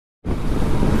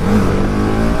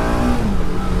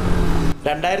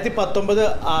2019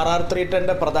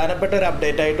 RR310 പ്രധാനപ്പെട്ട ഒരു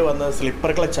update ആയിട്ട് വന്നത്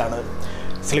സ്ലിപ്പർ ക്ലച്ചാണ്.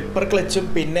 സ്ലിപ്പർ ക്ലച്ചും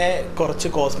പിന്നെ കുറച്ച്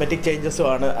കോസ്മെറ്റിക് ചേഞ്ചസും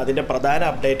ആണ് അതിൻ്റെ പ്രധാന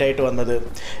അപ്ഡേറ്റ് ആയിട്ട് വന്നത്.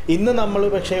 ഇന്ന് നമ്മൾ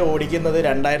പക്ഷേ ഓടിക്കുന്നത്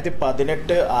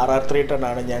 2018 RR310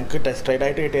 ആണ്. ഞങ്ങൾക്ക് ടെസ്റ്റ്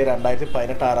റൈഡായിട്ട് കിട്ടിയ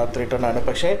 2018 RR310 ആണ്.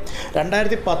 പക്ഷേ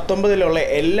 2019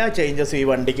 എല്ലാ ചേഞ്ചസും ഈ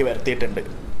വണ്ടിക്ക് വരുത്തിയിട്ടുണ്ട്.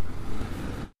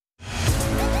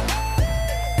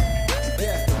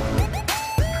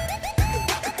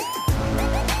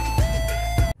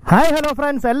 ഹായ് ഹലോ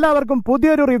ഫ്രണ്ട്സ്, എല്ലാവർക്കും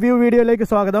പുതിയൊരു റിവ്യൂ വീഡിയോയിലേക്ക്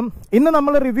സ്വാഗതം. ഇന്ന്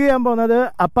നമ്മൾ റിവ്യൂ ചെയ്യാൻ പോകുന്നത്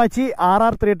അപ്പാച്ചി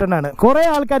RR310 ആണ്. കുറെ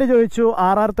ആൾക്കാർ ചോദിച്ചു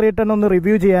RR310 ഒന്ന്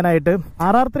റിവ്യൂ ചെയ്യാനായിട്ട്.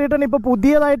 RR310 ഇപ്പോൾ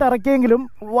പുതിയതായിട്ട് ഇറക്കിയെങ്കിലും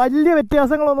വലിയ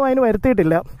വ്യത്യാസങ്ങളൊന്നും അതിന്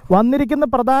വരുത്തിയിട്ടില്ല. വന്നിരിക്കുന്ന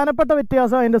പ്രധാനപ്പെട്ട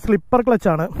വ്യത്യാസം അതിൻ്റെ സ്ലിപ്പർ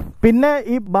ക്ലച്ചാണ്. പിന്നെ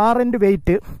ഈ ബാർ എൻഡ്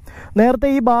വെയിറ്റ്. നേരത്തെ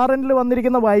ഈ ബാർ എൻഡിൽ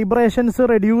വന്നിരിക്കുന്ന വൈബ്രേഷൻസ്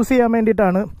റെഡ്യൂസ് ചെയ്യാൻ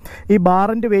വേണ്ടിയിട്ടാണ് ഈ ബാർ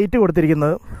എൻഡ് വെയിറ്റ്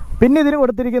കൊടുത്തിരിക്കുന്നത്. പിന്നെ ഇതിന്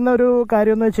കൊടുത്തിരിക്കുന്ന ഒരു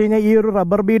കാര്യം എന്ന് വെച്ച് കഴിഞ്ഞാൽ ഈ ഒരു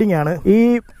റബ്ബർ ബീഡിംഗ് ആണ്. ഈ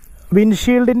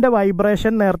വിൻഷീൽഡിൻ്റെ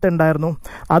വൈബ്രേഷൻ നേരത്തെ ഉണ്ടായിരുന്നു,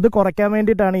 അത് കുറയ്ക്കാൻ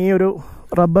വേണ്ടിയിട്ടാണ് ഈ ഒരു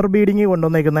റബ്ബർ ബീഡിങ്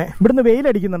കൊണ്ടുവന്നേക്കുന്നത്. ഇവിടുന്ന്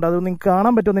വെയിലടിക്കുന്നുണ്ട്, അത് നിങ്ങൾക്ക്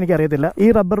കാണാൻ പറ്റുമെന്ന് എനിക്കറിയത്തില്ല. ഈ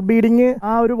റബ്ബർ ബീഡിങ്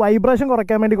ആ ഒരു വൈബ്രേഷൻ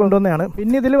കുറയ്ക്കാൻ വേണ്ടി കൊണ്ടുവന്നതാണ്.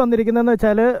 പിന്നെ ഇതിൽ വന്നിരിക്കുന്നതെന്ന്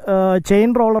വെച്ചാൽ ചെയിൻ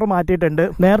റോളർ മാറ്റിയിട്ടുണ്ട്.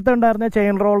 നേരത്തെ ഉണ്ടായിരുന്ന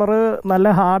ചെയിൻ റോളർ നല്ല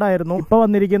ഹാർഡായിരുന്നു, ഇപ്പോൾ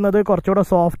വന്നിരിക്കുന്നത് കുറച്ചുകൂടെ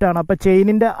സോഫ്റ്റ് ആണ്. അപ്പോൾ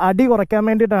ചെയിനിൻ്റെ അടി കുറയ്ക്കാൻ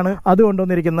വേണ്ടിയിട്ടാണ് അത്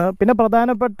കൊണ്ടുവന്നിരിക്കുന്നത്. പിന്നെ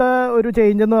പ്രധാനപ്പെട്ട ഒരു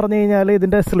ചേഞ്ച് എന്ന് പറഞ്ഞു കഴിഞ്ഞാൽ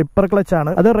ഇതിൻ്റെ സ്ലിപ്പർ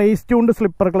ക്ലച്ചാണ്. അത് raise tuned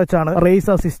slipper ക്ലച്ചാണ്,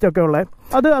 raise assist ഒക്കെ ഉള്ളത്.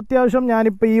 അത് അത്യാവശ്യം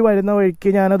ഞാനിപ്പോൾ ഈ വരുന്ന വഴിക്ക്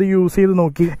ഞാനത് യൂസ് ചെയ്ത്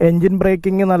നോക്കി. എൻജിൻ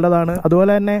ബ്രേക്കിംഗ് നല്ലതാണ്.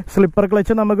 അതുപോലെ തന്നെ സ്ലിപ്പർ ക്ലച്ച്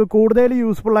നമുക്ക് കൂടുതൽ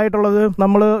യൂസ്ഫുൾ ആയിട്ടുള്ളത്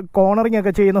നമ്മൾ കോർണറിംഗ്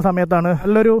ഒക്കെ ചെയ്യുന്ന സമയത്താണ്.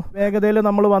 നല്ലൊരു വേഗതയിൽ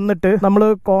നമ്മൾ വന്നിട്ട് നമ്മൾ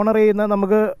കോർണർ ചെയ്യുന്ന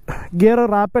നമുക്ക് ഗിയർ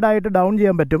റാപ്പിഡ് ആയിട്ട് ഡൗൺ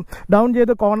ചെയ്യാൻ പറ്റും. ഡൗൺ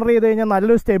ചെയ്ത് കോർണർ ചെയ്ത് കഴിഞ്ഞാൽ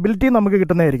നല്ലൊരു സ്റ്റെബിലിറ്റി നമുക്ക്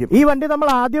കിട്ടുന്നതായിരിക്കും. ഈ വണ്ടി നമ്മൾ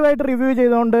ആദ്യമായിട്ട് റിവ്യൂ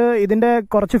ചെയ്തുകൊണ്ട് ഇതിന്റെ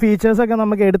കുറച്ച് ഫീച്ചേഴ്സ് ഒക്കെ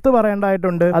നമുക്ക് എടുത്തു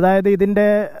പറയേണ്ടതായിട്ടുണ്ട്. അതായത് ഇതിന്റെ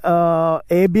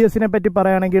ABS-നെ പറ്റി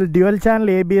പറയുകയാണെങ്കിൽ ഡ്യുവൽ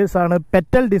ചാനൽ ABS ആണ്,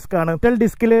 പെറ്റൽ ഡിസ്ക് ആണ്. പെറ്റൽ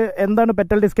ഡിസ്കിൽ എന്താണ്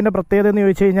പെറ്റൽ ഡിസ്കിന്റെ പ്രത്യേകത എന്ന്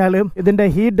ചോദിച്ചു കഴിഞ്ഞാൽ ഇതിന്റെ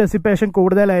ഹീറ്റ് ഡെസിപ്പേഷൻ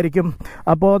കൂടുതലായിരിക്കും.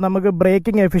 അപ്പോൾ നമുക്ക്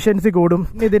ബ്രേക്കിംഗ് എഫിഷ്യൻസി കൂടും.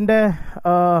 ഇതിന്റെ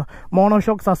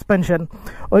മോണോഷോക്ക് സസ്പെൻഷൻ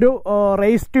ഒരു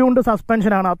റേസ് ട്യൂൺഡ്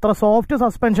സസ്പെൻഷൻ ആണ്. അത്ര സോഫ്റ്റ്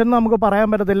സസ്പെൻഷൻ നമുക്ക് പറയാൻ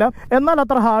പറ്റത്തില്ല, എന്നാൽ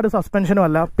അത്ര ഹാർഡ് സസ്പെൻഷനും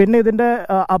അല്ല. പിന്നെ ഇതിന്റെ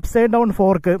അപ്സൈഡ് ഡൗൺ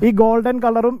ഫോർക്ക്, ഈ ഗോൾഡൻ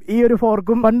കളറും ഈ ഒരു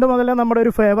ഫോർക്കും പണ്ട് മുതലേ നമ്മുടെ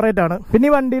ഒരു ഫേവറേറ്റ് ആണ്. പിന്നെ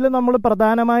ഈ വണ്ടിയിൽ നമ്മൾ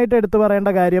പ്രധാനമായിട്ട് എടുത്തു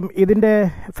പറയേണ്ട കാര്യം ഇതിന്റെ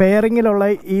ഫെയറിങ്ങിലുള്ള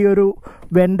ഈ ഒരു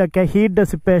വെന്റൊക്കെ ഹീറ്റ്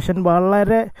ഡെസിപ്പേഷൻ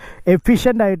വളരെ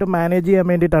എഫിഷ്യന്റ് ആയിട്ട് മാനേജ് ചെയ്യാൻ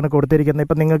വേണ്ടിയിട്ടാണ് കൊടുത്തിരിക്കുന്നത്.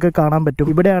 ഇപ്പം നിങ്ങൾക്ക് കാണാൻ പറ്റും,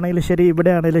 ഇവിടെ ആണെങ്കിലും ശരി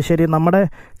ഇവിടെ ആണെങ്കിലും ശരി നമ്മുടെ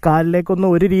കാലിലേക്കൊന്നും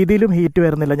ഒരു രീതിയിലും ഹീറ്റ്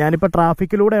വരുന്നില്ല. ഞാനിപ്പോൾ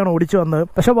ട്രാഫിക്കിലൂടെയാണ് ഓടിച്ചു വന്നത്,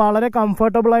 പക്ഷെ വളരെ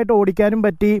കംഫർട്ടബിൾ ആയിട്ട് ഓടിക്കാനും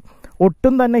പറ്റി.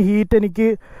 ഒട്ടും തന്നെ ഹീറ്റ് എനിക്ക്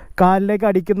കാലിലേക്ക്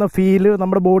അടിക്കുന്ന ഫീല്,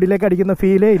 നമ്മുടെ ബോഡിയിലേക്ക് അടിക്കുന്ന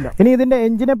ഫീലേ ഇല്ല. ഇനി ഇതിന്റെ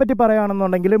എഞ്ചിനെ പറ്റി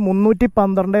പറയുകയാണെന്നുണ്ടെങ്കിൽ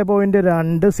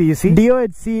 312.2 cc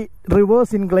DOHC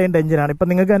റിവേഴ്സ് ഇൻക്ലൈൻഡ് എഞ്ചിനാണ്.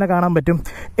 ഇപ്പം നിങ്ങൾക്ക് തന്നെ കാണാൻ പറ്റും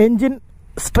എഞ്ചിൻ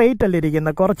സ്ട്രെയിറ്റ് അല്ല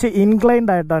ഇരിക്കുന്നത്, കുറച്ച്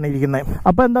ഇൻക്ലൈൻഡ് ആയിട്ടാണ് ഇരിക്കുന്നത്.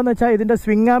 അപ്പോൾ എന്താണെന്ന് വെച്ചാൽ ഇതിന്റെ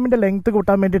സ്വിംഗ് ആമിന്റെ ലെങ്ത്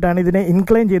കൂട്ടാൻ വേണ്ടിയിട്ടാണ് ഇതിനെ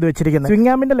ഇൻക്ലൈൻ ചെയ്ത് വെച്ചിരിക്കുന്നത്. സ്വിംഗ്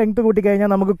ആമിന്റെ ലെങ്ത് കൂട്ടി കഴിഞ്ഞാൽ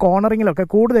നമുക്ക് കോർണറിങ്ങിലൊക്കെ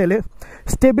കൂടുതൽ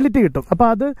സ്റ്റെബിലിറ്റി കിട്ടും. അപ്പോൾ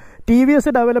അത് TVS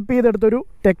ഡെവലപ്പ് ചെയ്തെടുത്തൊരു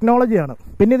ടെക്നോളജിയാണ്.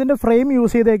 പിന്നെ ഇതിന്റെ ഫ്രെയിം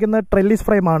യൂസ് ചെയ്തേക്കുന്ന ട്രെല്ലിസ്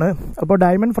ഫ്രെയിമാണ്. അപ്പോൾ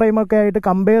ഡയമണ്ട് ഫ്രെയിമൊക്കെ ആയിട്ട്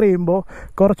കമ്പയർ ചെയ്യുമ്പോൾ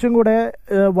കുറച്ചും കൂടെ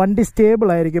വണ്ടി സ്റ്റേബിൾ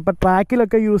ആയിരിക്കും. ഇപ്പോൾ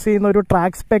ട്രാക്കിലൊക്കെ യൂസ് ചെയ്യുന്ന ഒരു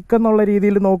ട്രാക്ക് സ്പെക്ക് എന്നുള്ള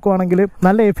രീതിയിൽ നോക്കുവാണെങ്കിൽ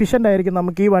നല്ല എഫിഷ്യൻ്റ് ആയിരിക്കും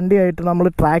നമുക്ക് ഈ വണ്ടിയായിട്ട് നമ്മൾ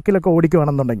ട്രാക്കിലൊക്കെ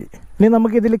ഓടിക്കുകയാണെന്നുണ്ടെങ്കിൽ. ഇനി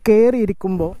നമുക്ക് ഇതിൽ കയറി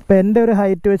ഇരിക്കുമ്പോൾ ഇപ്പം എൻ്റെ ഒരു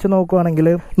ഹൈറ്റ് വെച്ച് നോക്കുവാണെങ്കിൽ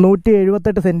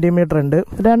 178 സെൻറ്റിമീറ്റർ ഉണ്ട്.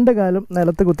 രണ്ട് കാലും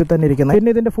നിലത്ത് കുത്തി തന്നെ ഇരിക്കുന്നത്.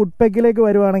 പിന്നെ ഇതിന്റെ ഫുഡ് പെക്കിലേക്ക്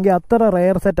വരുവാണെങ്കിൽ അത്ര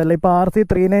റെയർ സെറ്റ് അല്ല. ഇപ്പോൾ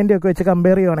RC390 ഒക്കെ വെച്ച്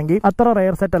കമ്പയർ ചെയ്യുവാണെങ്കിൽ അത്ര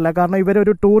റെയർ സെറ്റ് അല്ല. കാരണം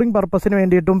ഇവരൊരു ടൂറിംഗ് പർപ്പസിന്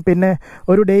വേണ്ടിയിട്ടും പിന്നെ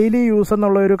ഒരു ഡെയിലി യൂസ്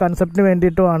എന്നുള്ള ഒരു കൺസെപ്റ്റിന്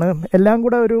വേണ്ടിയിട്ടുമാണ് എല്ലാം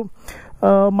കൂടെ ഒരു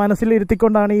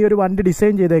മനസ്സിലിരുത്തിക്കൊണ്ടാണ് ഈ ഒരു വണ്ടി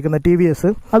ഡിസൈൻ ചെയ്തേക്കുന്നത് TVS.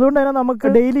 അതുകൊണ്ട് തന്നെ നമുക്ക്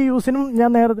ഡെയിലി യൂസിനും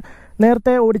ഞാൻ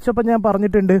നേരത്തെ ഓടിച്ചപ്പോൾ ഞാൻ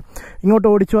പറഞ്ഞിട്ടുണ്ട്, ഇങ്ങോട്ട്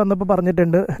ഓടിച്ചു വന്നപ്പോൾ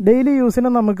പറഞ്ഞിട്ടുണ്ട്, ഡെയിലി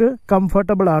യൂസിനും നമുക്ക്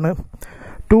കംഫർട്ടബിൾ ആണ്.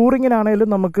 ടൂറിങ്ങിനാണേലും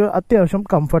നമുക്ക് അത്യാവശ്യം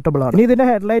കംഫർട്ടബിൾ ആണ്. ഇനി ഇതിൻ്റെ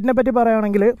ഹെഡ്ലൈറ്റിനെ പറ്റി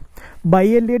പറയുകയാണെങ്കിൽ ബൈ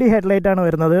LED ഹെഡ്ലൈറ്റ് ആണ്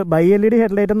വരുന്നത്. ബൈ LED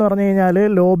ഹെഡ്ലൈറ്റ് എന്ന് പറഞ്ഞു കഴിഞ്ഞാൽ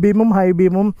ലോ ബീമും ഹൈ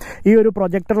ബീമും ഈ ഒരു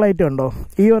പ്രൊജക്ടർ ലൈറ്റ് ഉണ്ടോ,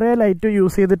 ഈ ഒരേ ലൈറ്റ്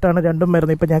യൂസ് ചെയ്തിട്ടാണ് രണ്ടും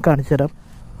വരുന്നത്. ഇപ്പം ഞാൻ കാണിച്ചു തരാം,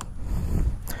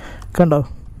 കണ്ടോ.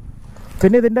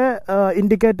 പിന്നെ ഇതിൻ്റെ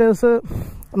ഇൻഡിക്കേറ്റേഴ്സ്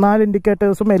 4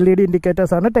 ഇൻഡിക്കേറ്റേഴ്സും LED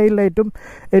ഇൻഡിക്കേറ്റേഴ്സാണ്. ടെയിൽ ലൈറ്റും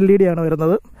LED ആണ്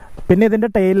വരുന്നത്. പിന്നെ ഇതിൻ്റെ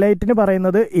ടെയിൽ ലൈറ്റിന്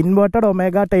പറയുന്നത് ഇൻവേർട്ടഡ്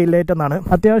ഒമേഗ ടെയിൽ ലൈറ്റ് എന്നാണ്.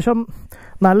 അത്യാവശ്യം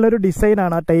നല്ലൊരു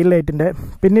ഡിസൈനാണ് ആ ടെയിൽ ലൈറ്റിൻ്റെ.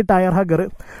 പിന്നെ ടയർ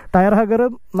ഹഗർ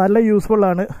നല്ല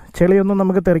യൂസ്ഫുള്ളാണ്, ചെളിയൊന്നും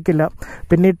നമുക്ക് തെറിക്കില്ല.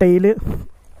 പിന്നെ ഈ ടെയില്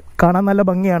കാണാൻ നല്ല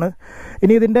ഭംഗിയാണ്.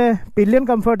 ഇനി ഇതിൻ്റെ പില്യൺ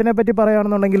കംഫർട്ടിനെ പറ്റി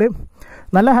പറയുകയാണെന്നുണ്ടെങ്കിൽ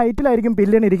നല്ല ഹൈറ്റിലായിരിക്കും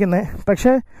പില്യൺ ഇരിക്കുന്നത്,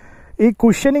 പക്ഷേ ഈ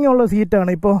കുഷനിങ് ഉള്ള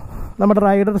സീറ്റാണ്. ഇപ്പോൾ നമ്മുടെ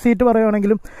റൈഡർ സീറ്റ്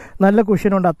പറയുകയാണെങ്കിലും നല്ല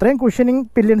കുഷനുണ്ട്. അത്രയും കുഷനിങ്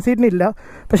പില്യൺ സീറ്റിനില്ല,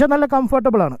 പക്ഷേ നല്ല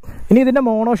കംഫർട്ടബിൾ ആണ്. ഇനി ഇതിൻ്റെ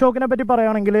മോണോഷോക്കിനെ പറ്റി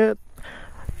പറയുകയാണെങ്കിൽ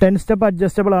 10 സ്റ്റെപ്പ്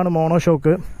അഡ്ജസ്റ്റബിൾ ആണ്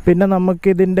മോണോഷോക്ക്. പിന്നെ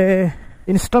നമുക്കിതിൻ്റെ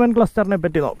ഇൻസ്ട്രുമെൻറ്റ് ക്ലസ്റ്ററിനെ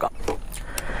പറ്റി നോക്കാം.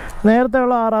 നേരത്തെ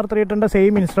ഉള്ള RR310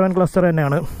 സെയിം ഇൻസ്ട്രുമെൻറ്റ് ക്ലസ്റ്റർ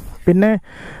തന്നെയാണ്. പിന്നെ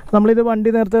നമ്മളിത് വണ്ടി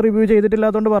നേരത്തെ റിവ്യൂ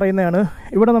ചെയ്തിട്ടില്ലാത്തതുകൊണ്ട് പറയുന്നതാണ്.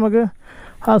 ഇവിടെ നമുക്ക്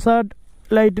ഹസാർഡ്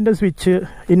ലൈറ്റിൻ്റെ സ്വിച്ച്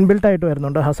ഇൻബിൽട്ടായിട്ട്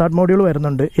വരുന്നുണ്ട്, ഹസാർഡ് മോഡ്യൂൾ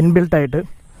വരുന്നുണ്ട് ഇൻബിൽട്ടായിട്ട്.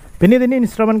 പിന്നെ ഇതിൻ്റെ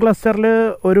ഇൻസ്ട്രുമെൻറ്റ് ക്ലസ്റ്ററിൽ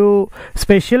ഒരു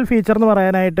സ്പെഷ്യൽ ഫീച്ചർ എന്ന്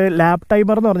പറയാനായിട്ട് ലാപ്പ്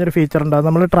ടൈമർ എന്ന് പറഞ്ഞൊരു ഫീച്ചർ ഉണ്ട്. അത്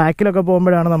നമ്മൾ ട്രാക്കിലൊക്കെ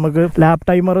പോകുമ്പോഴാണ് നമുക്ക് ലാപ്പ്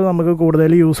ടൈമർ നമുക്ക്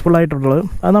കൂടുതൽ യൂസ്ഫുൾ ആയിട്ടുള്ളത്.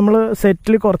 അത് നമ്മൾ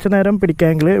സെറ്റിൽ കുറച്ച് നേരം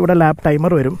പിടിക്കാമെങ്കിൽ ഇവിടെ ലാപ്പ്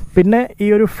ടൈമർ വരും. പിന്നെ ഈ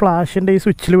ഒരു ഫ്ലാഷിൻ്റെ ഈ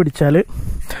സ്വിച്ചിൽ പിടിച്ചാൽ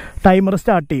ടൈമർ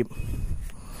സ്റ്റാർട്ട് ചെയ്യും.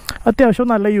 അത്യാവശ്യം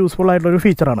നല്ല യൂസ്ഫുൾ ആയിട്ടുള്ളൊരു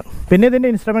ഫീച്ചറാണ്. പിന്നെ ഇതിൻ്റെ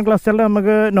ഇൻസ്ട്രുമെൻറ്റ് ക്ലസ്റ്ററിൽ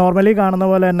നമുക്ക് നോർമലി കാണുന്ന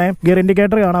പോലെ തന്നെ ഗിയർ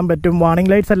ഇൻഡിക്കേറ്റർ കാണാൻ പറ്റും,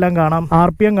 വാർണിംഗ് ലൈറ്റ്സ് എല്ലാം കാണാം,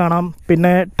 RPM കാണാം,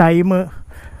 പിന്നെ ടൈം,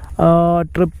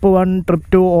 ട്രിപ്പ് 1, ട്രിപ്പ്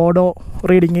 2, ഓഡോ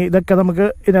റീഡിങ്, ഇതൊക്കെ നമുക്ക്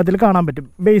ഇതിനകത്തിൽ കാണാൻ പറ്റും.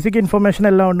 ബേസിക് ഇൻഫർമേഷൻ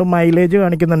എല്ലാം ഉണ്ട്, മൈലേജ്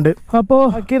കാണിക്കുന്നുണ്ട്. അപ്പോൾ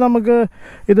ബാക്കി നമുക്ക്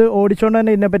ഇത് ഓടിച്ചുകൊണ്ട്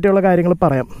തന്നെ ഇതിനെ പറ്റിയുള്ള കാര്യങ്ങൾ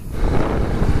പറയാം.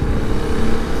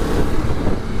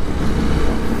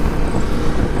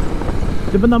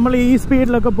 ഇപ്പം നമ്മൾ ഈ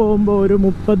സ്പീഡിലൊക്കെ പോകുമ്പോൾ ഒരു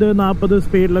 30-40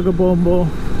 സ്പീഡിലൊക്കെ പോകുമ്പോൾ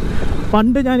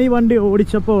പണ്ട് ഞാൻ ഈ വണ്ടി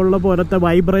ഓടിച്ചപ്പോൾ ഉള്ള പോലത്തെ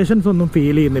വൈബ്രേഷൻസ് ഒന്നും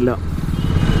ഫീൽ ചെയ്യുന്നില്ല.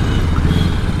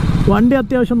 വണ്ടി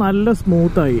അത്യാവശ്യം നല്ല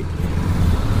സ്മൂത്തായി.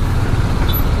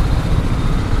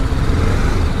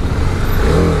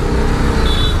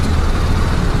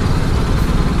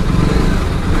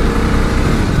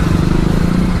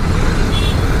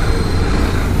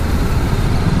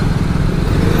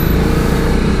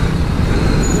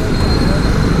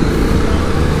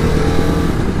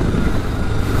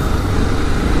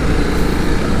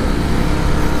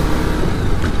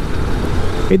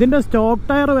 ഇതിൻ്റെ സ്റ്റോക്ക്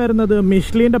ടയർ വരുന്നത്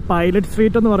മിഷ്ലിൻ്റെ പൈലറ്റ്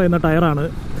സ്ട്രീറ്റ് എന്ന് പറയുന്ന ടയറാണ്.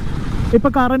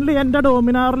 ഇപ്പോൾ കറൻ്റ് എൻ്റെ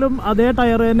ഡോമിനാറിലും അതേ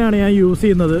ടയർ തന്നെയാണ് ഞാൻ യൂസ്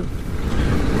ചെയ്യുന്നത്.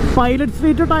 പൈലറ്റ്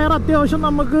സ്ട്രീറ്റ് ടയർ അത്യാവശ്യം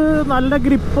നമുക്ക് നല്ല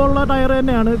ഗ്രിപ്പുള്ള ടയർ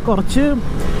തന്നെയാണ്. കുറച്ച്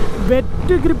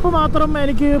വെറ്റ് ഗ്രിപ്പ് മാത്രം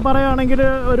എനിക്ക് പറയുകയാണെങ്കിൽ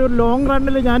ഒരു ലോങ്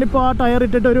റണ്ണിൽ ഞാനിപ്പോൾ ആ ടയർ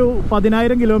ഇട്ടിട്ട് ഒരു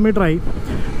 10,000 കിലോമീറ്ററായി.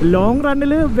 ലോങ്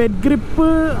റണ്ണിൽ വെറ്റ് ഗ്രിപ്പ്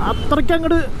അത്രയ്ക്ക്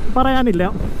അങ്ങോട്ട് പറയാനില്ല.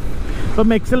 ഇപ്പം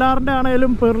മെക്സിലാറിൻ്റെ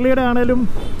ആണെങ്കിലും പെർലിയുടെ ആണെങ്കിലും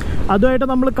അതുമായിട്ട്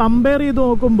നമ്മൾ കമ്പയർ ചെയ്ത്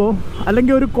നോക്കുമ്പോൾ,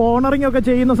 അല്ലെങ്കിൽ ഒരു കോർണറിങ് ഒക്കെ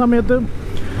ചെയ്യുന്ന സമയത്ത്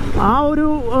ആ ഒരു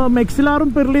മെക്സിലാറും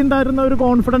പെർലിയും തരുന്ന ഒരു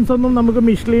കോൺഫിഡൻസ് ഒന്നും നമുക്ക്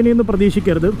മിഷ്ലിനിൽ നിന്ന്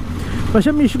പ്രതീക്ഷിക്കരുത്.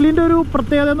 പക്ഷേ മിഷ്ലിൻ്റെ ഒരു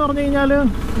പ്രത്യേകത എന്ന് പറഞ്ഞു കഴിഞ്ഞാൽ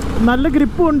നല്ല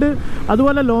ഗ്രിപ്പും ഉണ്ട്,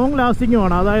 അതുപോലെ ലോങ്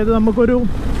ലാസ്റ്റിങ്ങുമാണ്. അതായത് നമുക്കൊരു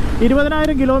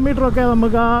 20,000 കിലോമീറ്ററൊക്കെ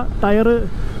നമുക്ക് ആ ടയർ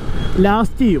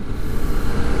ലാസ്റ്റ് ചെയ്യും.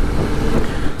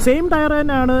 സെയിം ടയർ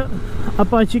തന്നെയാണ്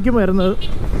അപ്പാച്ചിക്കും വരുന്നത്,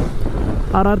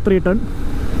 RR310.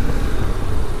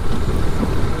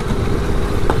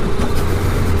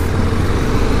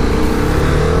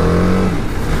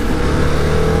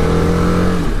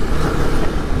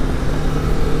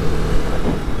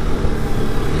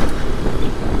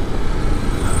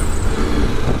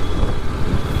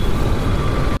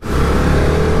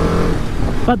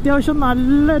 അത്യാവശ്യം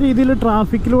നല്ല രീതിയിൽ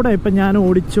ട്രാഫിക്കിലൂടെ ഇപ്പം ഞാൻ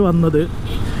ഓടിച്ചു വന്നത്.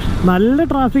 നല്ല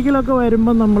ട്രാഫിക്കിലൊക്കെ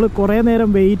വരുമ്പോൾ നമ്മൾ കുറേ നേരം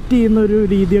വെയിറ്റ് ചെയ്യുന്നൊരു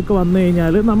രീതിയൊക്കെ വന്നു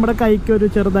കഴിഞ്ഞാൽ നമ്മുടെ കൈക്കൊരു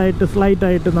ചെറുതായിട്ട്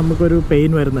സ്ലൈറ്റായിട്ട് നമുക്കൊരു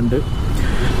പെയിൻ വരുന്നുണ്ട്.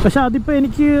 പക്ഷെ അതിപ്പോൾ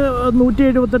എനിക്ക്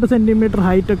 178 സെൻറ്റിമീറ്റർ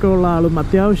ഹൈറ്റൊക്കെ ഉള്ള ആളും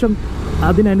അത്യാവശ്യം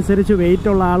അതിനനുസരിച്ച് വെയിറ്റ്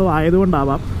ഉള്ള ആളും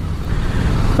ആയതുകൊണ്ടാവാം.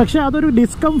 പക്ഷെ അതൊരു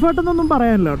ഡിസ്കംഫർട്ടെന്നൊന്നും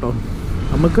പറയാനില്ല കേട്ടോ.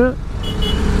 നമുക്ക്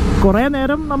കുറേ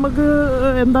നേരം നമുക്ക്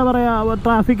എന്താ പറയുക,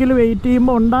 ട്രാഫിക്കിൽ വെയിറ്റ്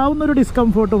ചെയ്യുമ്പോൾ ഉണ്ടാവുന്നൊരു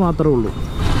ഡിസ്കംഫർട്ട് മാത്രമേ ഉള്ളൂ.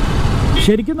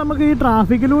 ശരിക്കും നമുക്ക് ഈ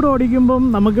ട്രാഫിക്കിലൂടെ ഓടിക്കുമ്പം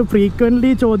നമുക്ക്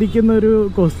ഫ്രീക്വൻ്റ്ലി ചോദിക്കുന്ന ഒരു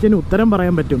ക്വസ്റ്റ്യന് ഉത്തരം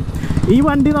പറയാൻ പറ്റും. ഈ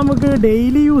വണ്ടി നമുക്ക്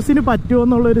ഡെയിലി യൂസിന് പറ്റുമോ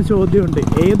എന്നുള്ളൊരു ചോദ്യമുണ്ട്.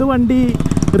 ഏത് വണ്ടി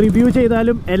റിവ്യൂ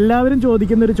ചെയ്താലും എല്ലാവരും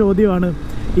ചോദിക്കുന്നൊരു ചോദ്യമാണ്,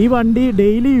 ഈ വണ്ടി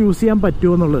ഡെയിലി യൂസ് ചെയ്യാൻ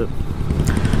പറ്റുമോ എന്നുള്ളത്.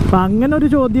 അപ്പം അങ്ങനെ ഒരു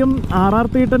ചോദ്യം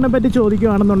RR310 പറ്റി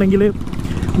ചോദിക്കുകയാണെന്നുണ്ടെങ്കിൽ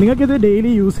നിങ്ങൾക്കിത്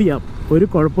ഡെയിലി യൂസ് ചെയ്യാം, ഒരു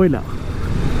കുഴപ്പമില്ല.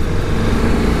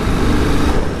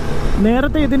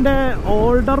 നേരത്തെ ഇതിൻ്റെ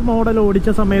ഓൾഡർ മോഡൽ ഓടിച്ച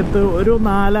സമയത്ത് ഒരു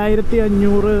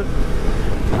 4500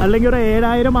 അല്ലെങ്കിൽ ഒരു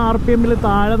 7000 RPM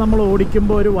താഴെ നമ്മൾ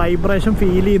ഓടിക്കുമ്പോൾ ഒരു വൈബ്രേഷൻ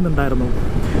ഫീൽ ചെയ്യുന്നുണ്ടായിരുന്നു.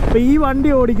 അപ്പോൾ ഈ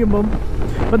വണ്ടി ഓടിക്കുമ്പം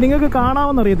അപ്പം നിങ്ങൾക്ക്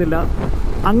കാണാമെന്നറിയത്തില്ല,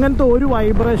 അങ്ങനത്തെ ഒരു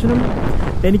വൈബ്രേഷനും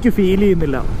എനിക്ക് ഫീൽ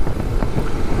ചെയ്യുന്നില്ല.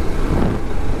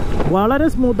 വളരെ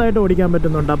സ്മൂത്തായിട്ട് ഓടിക്കാൻ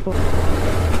പറ്റുന്നുണ്ട്. അപ്പോൾ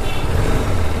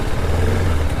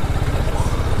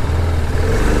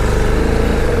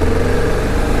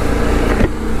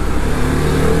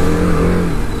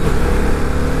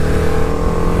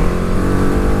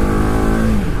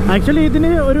ആക്ച്വലി ഇതിന്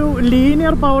ഒരു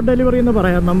ലീനിയർ പവർ ഡെലിവറി എന്ന്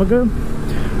പറയാം. നമുക്ക്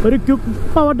ഒരു ക്വിക്ക്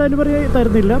പവർ ഡെലിവറി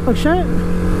തരുന്നില്ല, പക്ഷേ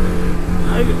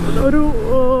ഒരു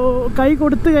കൈ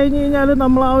കൊടുത്തു കഴിഞ്ഞ് കഴിഞ്ഞാൽ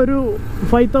നമ്മൾ ആ ഒരു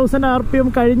 5000 RPM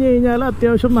കഴിഞ്ഞ് കഴിഞ്ഞാൽ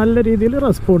അത്യാവശ്യം നല്ല രീതിയിൽ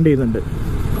റെസ്പോണ്ട് ചെയ്യുന്നുണ്ട്.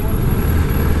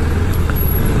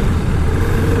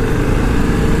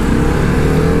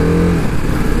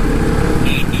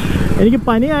 എനിക്ക്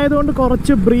പനി ആയതുകൊണ്ട്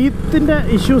കുറച്ച് ബ്രീത്തിൻ്റെ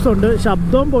ഇഷ്യൂസ് ഉണ്ട്,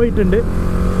 ശബ്ദവും പോയിട്ടുണ്ട്.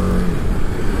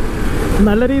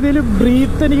 നല്ല രീതിയിൽ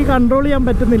ബ്രീത്ത് എനിക്ക് കൺട്രോൾ ചെയ്യാൻ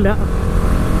പറ്റുന്നില്ല.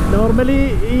 നോർമലി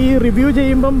ഈ റിവ്യൂ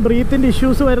ചെയ്യുമ്പം ബ്രീത്തിൻ്റെ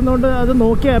ഇഷ്യൂസ് വരുന്നതുകൊണ്ട് അത്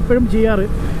നോക്കിയാണ് എപ്പോഴും ചെയ്യാറ്.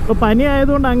 ഇപ്പോൾ പനി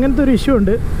ആയതുകൊണ്ട് അങ്ങനത്തെ ഒരു ഇഷ്യൂ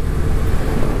ഉണ്ട്.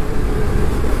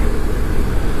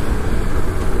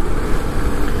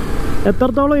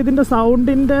 എത്രത്തോളം ഇതിൻ്റെ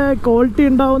സൗണ്ടിൻ്റെ ക്വാളിറ്റി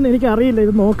ഉണ്ടാവുമെന്ന് എനിക്കറിയില്ല,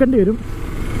 ഇത് നോക്കേണ്ടി വരും.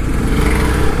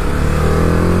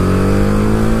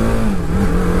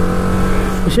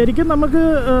 ശരിക്കും നമുക്ക്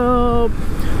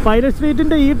പൈലറ്റ്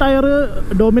സ്ട്രീറ്റിൻ്റെ ഈ ടയർ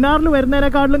ഡൊമിനാറിൽ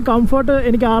വരുന്നതിനേക്കാളും കംഫർട്ട്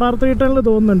എനിക്ക് RR310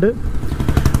 തോന്നുന്നുണ്ട്.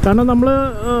 കാരണം നമ്മൾ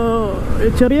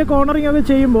ചെറിയ കോർണറിങ് ഒക്കെ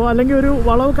ചെയ്യുമ്പോൾ അല്ലെങ്കിൽ ഒരു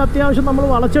വളവൊക്കെ അത്യാവശ്യം നമ്മൾ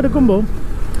വളച്ചെടുക്കുമ്പോൾ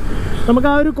നമുക്ക്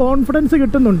ആ ഒരു കോൺഫിഡൻസ്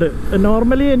കിട്ടുന്നുണ്ട്.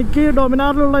 നോർമലി എനിക്ക്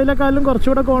ഡൊമിനാറിലുള്ളതിനേക്കാളും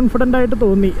കുറച്ചുകൂടെ കോൺഫിഡൻ്റ് ആയിട്ട്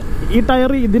തോന്നി. ഈ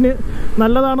ടയർ ഇതിന്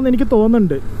നല്ലതാണെന്ന് എനിക്ക്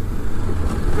തോന്നുന്നുണ്ട്.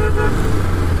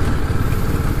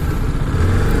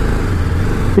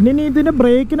 പിന്നെ ഇനി ഇതിൻ്റെ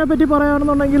ബ്രേക്കിനെ പറ്റി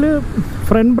പറയുകയാണെന്നുണ്ടെങ്കിൽ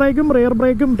ഫ്രണ്ട് ബ്രേക്കും റിയർ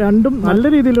ബ്രേക്കും രണ്ടും നല്ല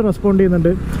രീതിയിൽ റെസ്പോണ്ട്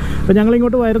ചെയ്യുന്നുണ്ട്. അപ്പോൾ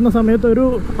ഞങ്ങളിങ്ങോട്ട് വരുന്ന സമയത്ത് ഒരു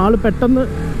ആൾ പെട്ടെന്ന്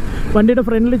വണ്ടിയുടെ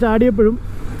ഫ്രണ്ടിൽ ചാടിയപ്പോഴും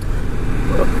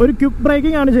ഒരു ക്വിക്ക്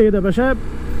ബ്രേക്കിംഗ് ആണ് ചെയ്തത്, പക്ഷേ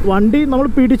വണ്ടി നമ്മൾ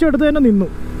പിടിച്ചെടുത്ത് തന്നെ നിന്നു.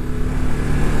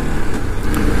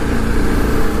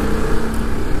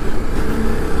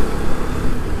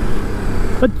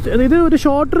 ഇത് ഒരു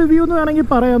ഷോർട്ട് റിവ്യൂ എന്ന് വേണമെങ്കിൽ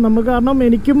പറയാം നമുക്ക്. കാരണം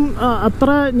എനിക്കും അത്ര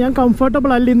ഞാൻ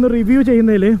കംഫർട്ടബിൾ അല്ല ഇന്ന് റിവ്യൂ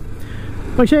ചെയ്യുന്നതിൽ.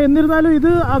 പക്ഷേ എന്നിരുന്നാലും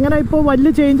ഇത് അങ്ങനെ ഇപ്പോൾ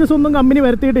വലിയ ചേഞ്ചസ് ഒന്നും കമ്പനി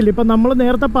വരുത്തിയിട്ടില്ല. ഇപ്പം നമ്മൾ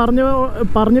നേരത്തെ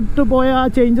പറഞ്ഞിട്ട് പോയ ആ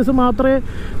ചേഞ്ചസ് മാത്രമേ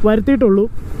വരുത്തിയിട്ടുള്ളൂ.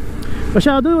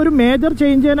 പക്ഷെ അത് ഒരു മേജർ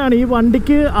ചേഞ്ച് തന്നെയാണ് ഈ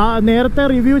വണ്ടിക്ക്. നേരത്തെ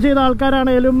റിവ്യൂ ചെയ്ത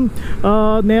ആൾക്കാരാണേലും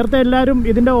നേരത്തെ എല്ലാവരും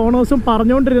ഇതിൻ്റെ ഓണേഴ്സും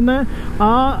പറഞ്ഞുകൊണ്ടിരുന്ന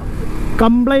ആ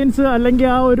കംപ്ലൈൻറ്റ്സ് അല്ലെങ്കിൽ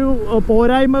ആ ഒരു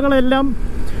പോരായ്മകളെല്ലാം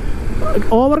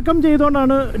ഓവർകം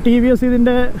ചെയ്തുകൊണ്ടാണ് TVS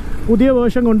ഇതിൻ്റെ പുതിയ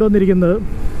വേർഷൻ കൊണ്ടുവന്നിരിക്കുന്നത്.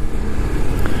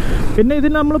 പിന്നെ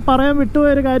ഇതിന് നമ്മൾ പറയാൻ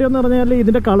വിട്ടുപോയൊരു കാര്യം എന്ന് പറഞ്ഞാൽ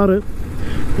ഇതിൻ്റെ കളറ്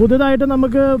പുതുതായിട്ട്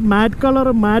നമുക്ക് മാറ്റ് കളർ,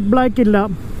 മാറ്റ് ബ്ലാക്ക് ഇല്ല,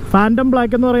 ഫാൻറ്റം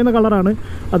ബ്ലാക്ക് എന്ന് പറയുന്ന കളറാണ്.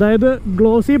 അതായത്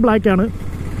ഗ്ലോസി ബ്ലാക്കാണ്.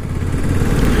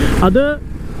 അത്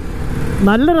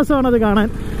നല്ല രസമാണത് കാണാൻ.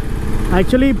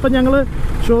 ആക്ച്വലി ഇപ്പം ഞങ്ങൾ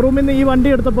ഷോറൂമിൽ നിന്ന് ഈ വണ്ടി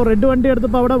എടുത്തപ്പോൾ, റെഡ് വണ്ടി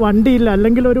എടുത്തപ്പോൾ അവിടെ വണ്ടിയില്ല.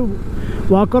 അല്ലെങ്കിൽ ഒരു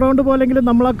വാക്ക് അറൗണ്ട് പോലെങ്കിലും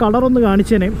നമ്മൾ ആ കളറൊന്ന്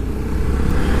കാണിച്ചേനെ.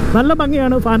 നല്ല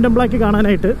ഭംഗിയാണ് ഫാൻറ്റം ബ്ലാക്ക്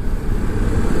കാണാനായിട്ട്.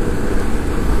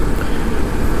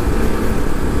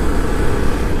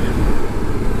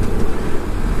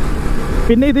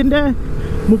 പിന്നെ ഇതിൻ്റെ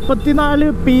 34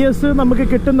 PS നമുക്ക്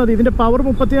കിട്ടുന്നത്, ഇതിൻ്റെ പവർ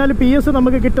 34 PS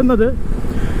നമുക്ക് കിട്ടുന്നത്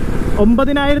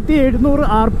 9700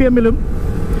 RPM-ലും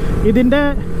ഇതിൻ്റെ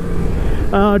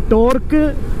ടോർക്ക്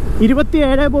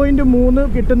 27.3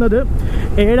 കിട്ടുന്നത്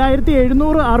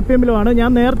 7700 RPM-ലുമാണ്. ഞാൻ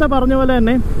നേരത്തെ പറഞ്ഞ പോലെ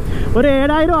തന്നെ ഒരു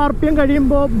 7000 RPM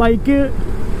കഴിയുമ്പോൾ ബൈക്ക്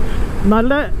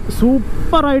നല്ല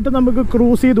സൂപ്പറായിട്ട് നമുക്ക്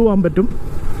ക്രൂസ് ചെയ്ത് പോകാൻ പറ്റും.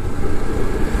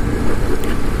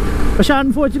 പക്ഷെ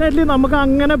അൺഫോർച്ചുനേറ്റ്ലി നമുക്ക്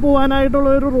അങ്ങനെ പോകാനായിട്ടുള്ള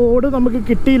ഒരു റോഡ് നമുക്ക്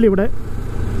കിട്ടിയില്ല ഇവിടെ.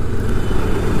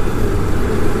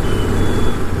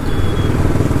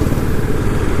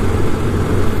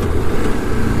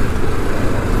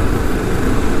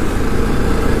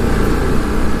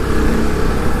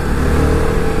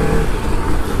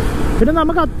 പിന്നെ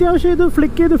നമുക്ക് അത്യാവശ്യം ഇത്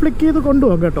ഫ്ലിക്ക് ചെയ്ത്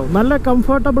കൊണ്ടുപോകാം കേട്ടോ. നല്ല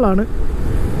കംഫർട്ടബിളാണ്,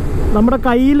 നമ്മുടെ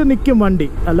കയ്യിൽ നിൽക്കും വണ്ടി.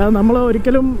 അല്ലാതെ നമ്മൾ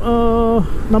ഒരിക്കലും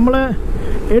നമ്മളെ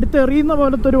എടുത്തെറിയുന്ന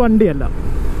പോലത്തെ ഒരു വണ്ടിയല്ല.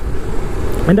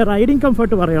 എൻ്റെ റൈഡിങ്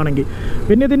കംഫർട്ട് പറയുകയാണെങ്കിൽ.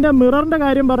 പിന്നെ ഇതിൻ്റെ മിററിൻ്റെ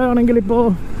കാര്യം പറയുകയാണെങ്കിൽ ഇപ്പോൾ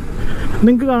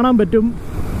നിങ്ങൾക്ക് കാണാൻ പറ്റും,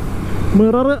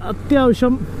 മിറർ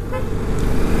അത്യാവശ്യം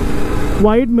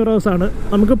വൈഡ് മിറേഴ്സാണ്.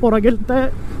 നമുക്ക് പുറകിലത്തെ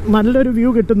നല്ലൊരു വ്യൂ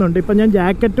കിട്ടുന്നുണ്ട്. ഇപ്പം ഞാൻ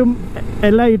ജാക്കറ്റും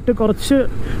എല്ലാം ഇട്ട് കുറച്ച്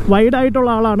വൈഡായിട്ടുള്ള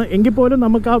ആളാണ്, എങ്കിൽ പോലും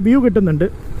നമുക്ക് ആ വ്യൂ കിട്ടുന്നുണ്ട്.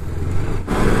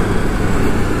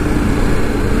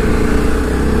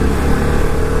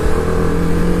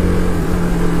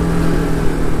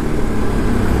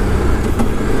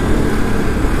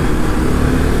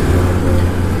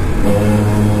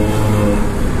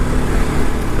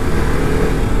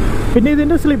 പിന്നെ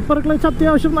ഇതിൻ്റെ സ്ലിപ്പർ ക്ലച്ച്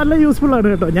അത്യാവശ്യം നല്ല യൂസ്ഫുള്ളാണ്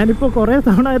കേട്ടോ. ഞാനിപ്പോൾ കുറേ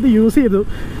തവണ ഇത് യൂസ് ചെയ്തു.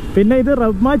 പിന്നെ ഇത്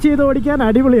റബ് മാച്ച് ചെയ്ത് ഓടിക്കാൻ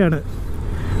അടിപൊളിയാണ്.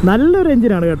 നല്ലൊരു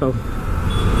എഞ്ചിനാണ് കേട്ടോ.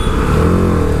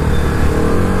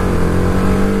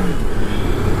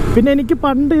 പിന്നെ എനിക്ക്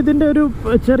പണ്ട് ഇതിൻ്റെ ഒരു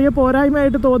ചെറിയ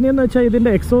പോരായ്മയായിട്ട് തോന്നിയെന്ന് വെച്ചാൽ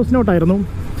ഇതിൻ്റെ എക്സോസ് നോട്ടായിരുന്നു.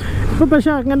 ഇപ്പോൾ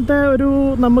പക്ഷേ അങ്ങനത്തെ ഒരു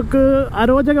നമുക്ക്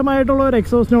അരോചകമായിട്ടുള്ള ഒരു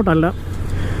എക്സോസ് നോട്ടല്ല,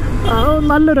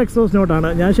 നല്ലൊരു എക്സോസ്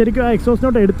നോട്ടാണ്. ഞാൻ ശരിക്കും ആ എക്സോസ്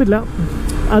നോട്ട് എടുത്തില്ല,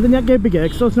 അത് ഞാൻ കേൾപ്പിക്കാം,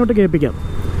 എക്സോസ് നോട്ട് കേൾപ്പിക്കാം.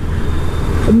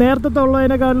 നേരത്തെ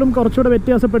ഉള്ളതിനേക്കാളും കുറച്ചുകൂടെ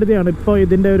വ്യത്യാസപ്പെടുത്തിയാണ് ഇപ്പോൾ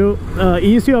ഇതിൻ്റെ ഒരു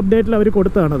ECU അപ്ഡേറ്റിൽ അവർ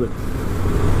കൊടുത്തതാണത്.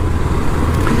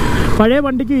 പഴയ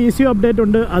വണ്ടിക്ക് ECU അപ്ഡേറ്റ്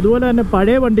ഉണ്ട്. അതുപോലെ തന്നെ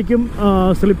പഴയ വണ്ടിക്കും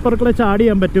സ്ലിപ്പർ ക്ലച്ച് ആഡ്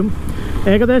ചെയ്യാൻ പറ്റും.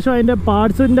 ഏകദേശം അതിൻ്റെ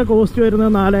പാർട്സിൻ്റെ കോസ്റ്റ്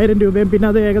വരുന്നത് 4000 രൂപയും പിന്നെ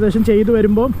അത് ഏകദേശം ചെയ്തു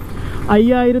വരുമ്പോൾ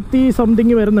 5000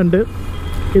 സംതിങ് വരുന്നുണ്ട്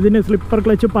ഇതിന് സ്ലിപ്പർ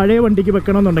ക്ലച്ച് പഴയ വണ്ടിക്ക്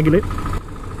വെക്കണമെന്നുണ്ടെങ്കിൽ.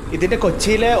 ഇതിൻ്റെ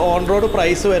കൊച്ചിയിലെ ഓൺ റോഡ്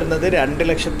പ്രൈസ് വരുന്നത്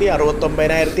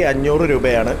 2,69,500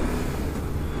 രൂപയാണ്.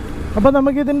 അപ്പോൾ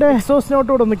നമുക്കിതിൻ്റെ എക്സോസ് നോട്ട്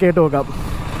കൂടെ ഒന്ന് കേട്ട് നോക്കാം.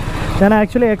 ഞാൻ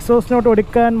ആക്ച്വലി എക്സോസ് നോട്ട്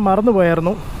എടുക്കാൻ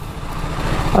മറന്നുപോയായിരുന്നു.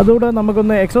 അതുകൂടെ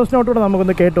നമുക്കൊന്ന് എക്സോസ് നോട്ട് കൂടെ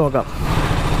നമുക്കൊന്ന് കേട്ട് നോക്കാം.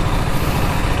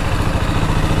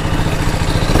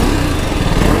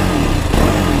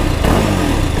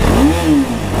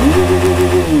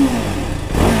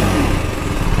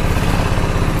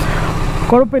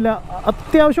 കുഴപ്പമില്ല,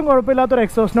 അത്യാവശ്യം കുഴപ്പമില്ലാത്തൊരു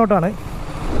എക്സോസ്റ്റ് നോട്ടാണ്.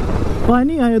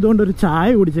 പനി ആയതുകൊണ്ട് ഒരു ചായ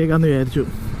കുടിച്ചേക്കാമെന്ന് വിചാരിച്ചു.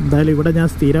 എന്തായാലും ഇവിടെ ഞാൻ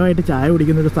സ്ഥിരമായിട്ട് ചായ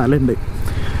കുടിക്കുന്നൊരു സ്ഥലമുണ്ട്.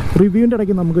 റിവ്യൂവിൻ്റെ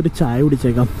ഇടയ്ക്ക് നമുക്കൊരു ചായ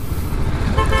കുടിച്ചേക്കാം.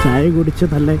 ചായ കുടിച്ച്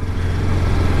നല്ല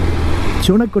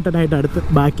ചുണക്കുട്ടനായിട്ട് അടുത്ത്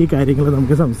ബാക്കി കാര്യങ്ങൾ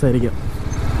നമുക്ക് സംസാരിക്കാം.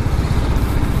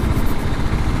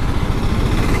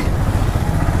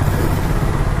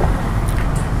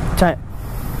 ചായ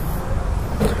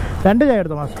 2 ചായ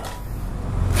എടുത്തോ മാസം.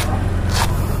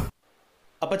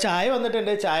 അപ്പോൾ ചായ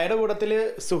വന്നിട്ടുണ്ട്. ചായയുടെ കൂട്ടത്തിൽ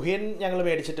സുഹിയൻ ഞങ്ങൾ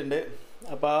മേടിച്ചിട്ടുണ്ട്.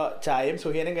 അപ്പോൾ ചായയും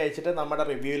സുഹിയനും കഴിച്ചിട്ട് നമ്മുടെ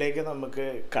റിവ്യൂയിലേക്ക് നമുക്ക്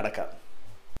കടക്കാം.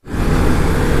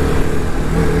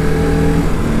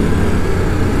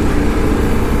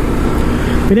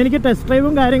 പിന്നെ എനിക്ക് ടെസ്റ്റ്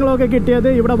ഡ്രൈവും കാര്യങ്ങളൊക്കെ കിട്ടിയത്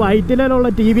ഇവിടെ വൈറ്റിലയിലുള്ള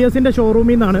TVSൻ്റെ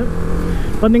ഷോറൂമിൽ നിന്നാണ്.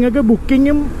 അപ്പം നിങ്ങൾക്ക്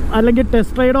ബുക്കിങ്ങും അല്ലെങ്കിൽ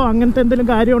ടെസ്റ്റ് റൈഡോ അങ്ങനത്തെ എന്തെങ്കിലും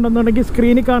കാര്യം ഉണ്ടെന്നുണ്ടെങ്കിൽ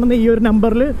സ്ക്രീനിൽ കാണുന്ന ഈ ഒരു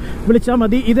നമ്പറിൽ വിളിച്ചാൽ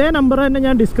മതി. ഇതേ നമ്പർ തന്നെ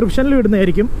ഞാൻ ഡിസ്ക്രിപ്ഷനിൽ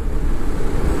ഇടുന്നതായിരിക്കും.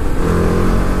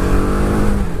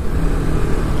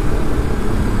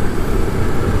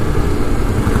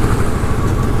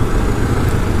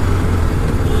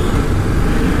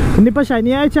 ഇന്നിപ്പോൾ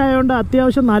ശനിയാഴ്ച ആയതുകൊണ്ട്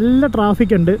അത്യാവശ്യം നല്ല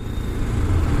ട്രാഫിക് ഉണ്ട്.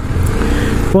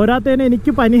 പോരാത്തതിന്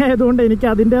എനിക്ക് പനിയായതുകൊണ്ട് എനിക്ക്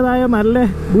അതിൻ്റേതായ നല്ല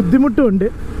ബുദ്ധിമുട്ടുമുണ്ട്.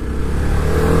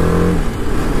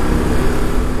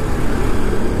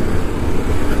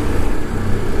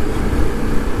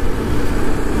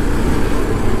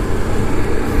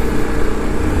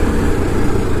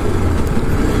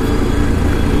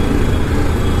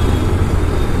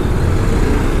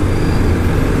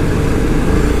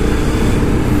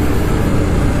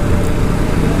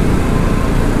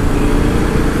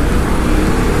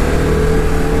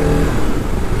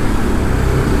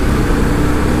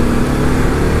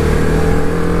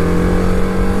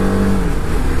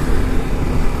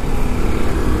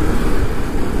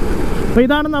 അപ്പോൾ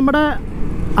ഇതാണ് നമ്മുടെ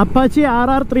അപ്പാച്ചി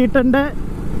RR 310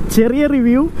 ചെറിയ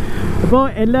റിവ്യൂ. അപ്പോൾ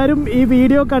എല്ലാവരും ഈ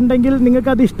വീഡിയോ കണ്ടെങ്കിൽ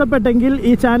നിങ്ങൾക്കത് ഇഷ്ടപ്പെട്ടെങ്കിൽ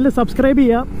ഈ ചാനൽ സബ്സ്ക്രൈബ്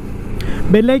ചെയ്യുക,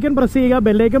 ബെല്ലൈക്കൺ പ്രസ് ചെയ്യുക.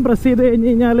 ബെല്ലൈക്കൺ പ്രസ് ചെയ്ത് കഴിഞ്ഞ്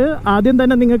കഴിഞ്ഞാൽ ആദ്യം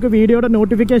തന്നെ നിങ്ങൾക്ക് വീഡിയോയുടെ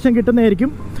നോട്ടിഫിക്കേഷൻ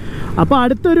കിട്ടുന്നതായിരിക്കും. അപ്പോൾ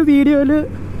അടുത്തൊരു വീഡിയോയിൽ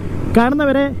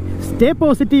കാണുന്നവരെ stay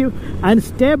positive and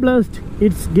stay blessed.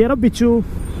 It's gear up Vichu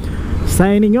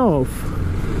signing off.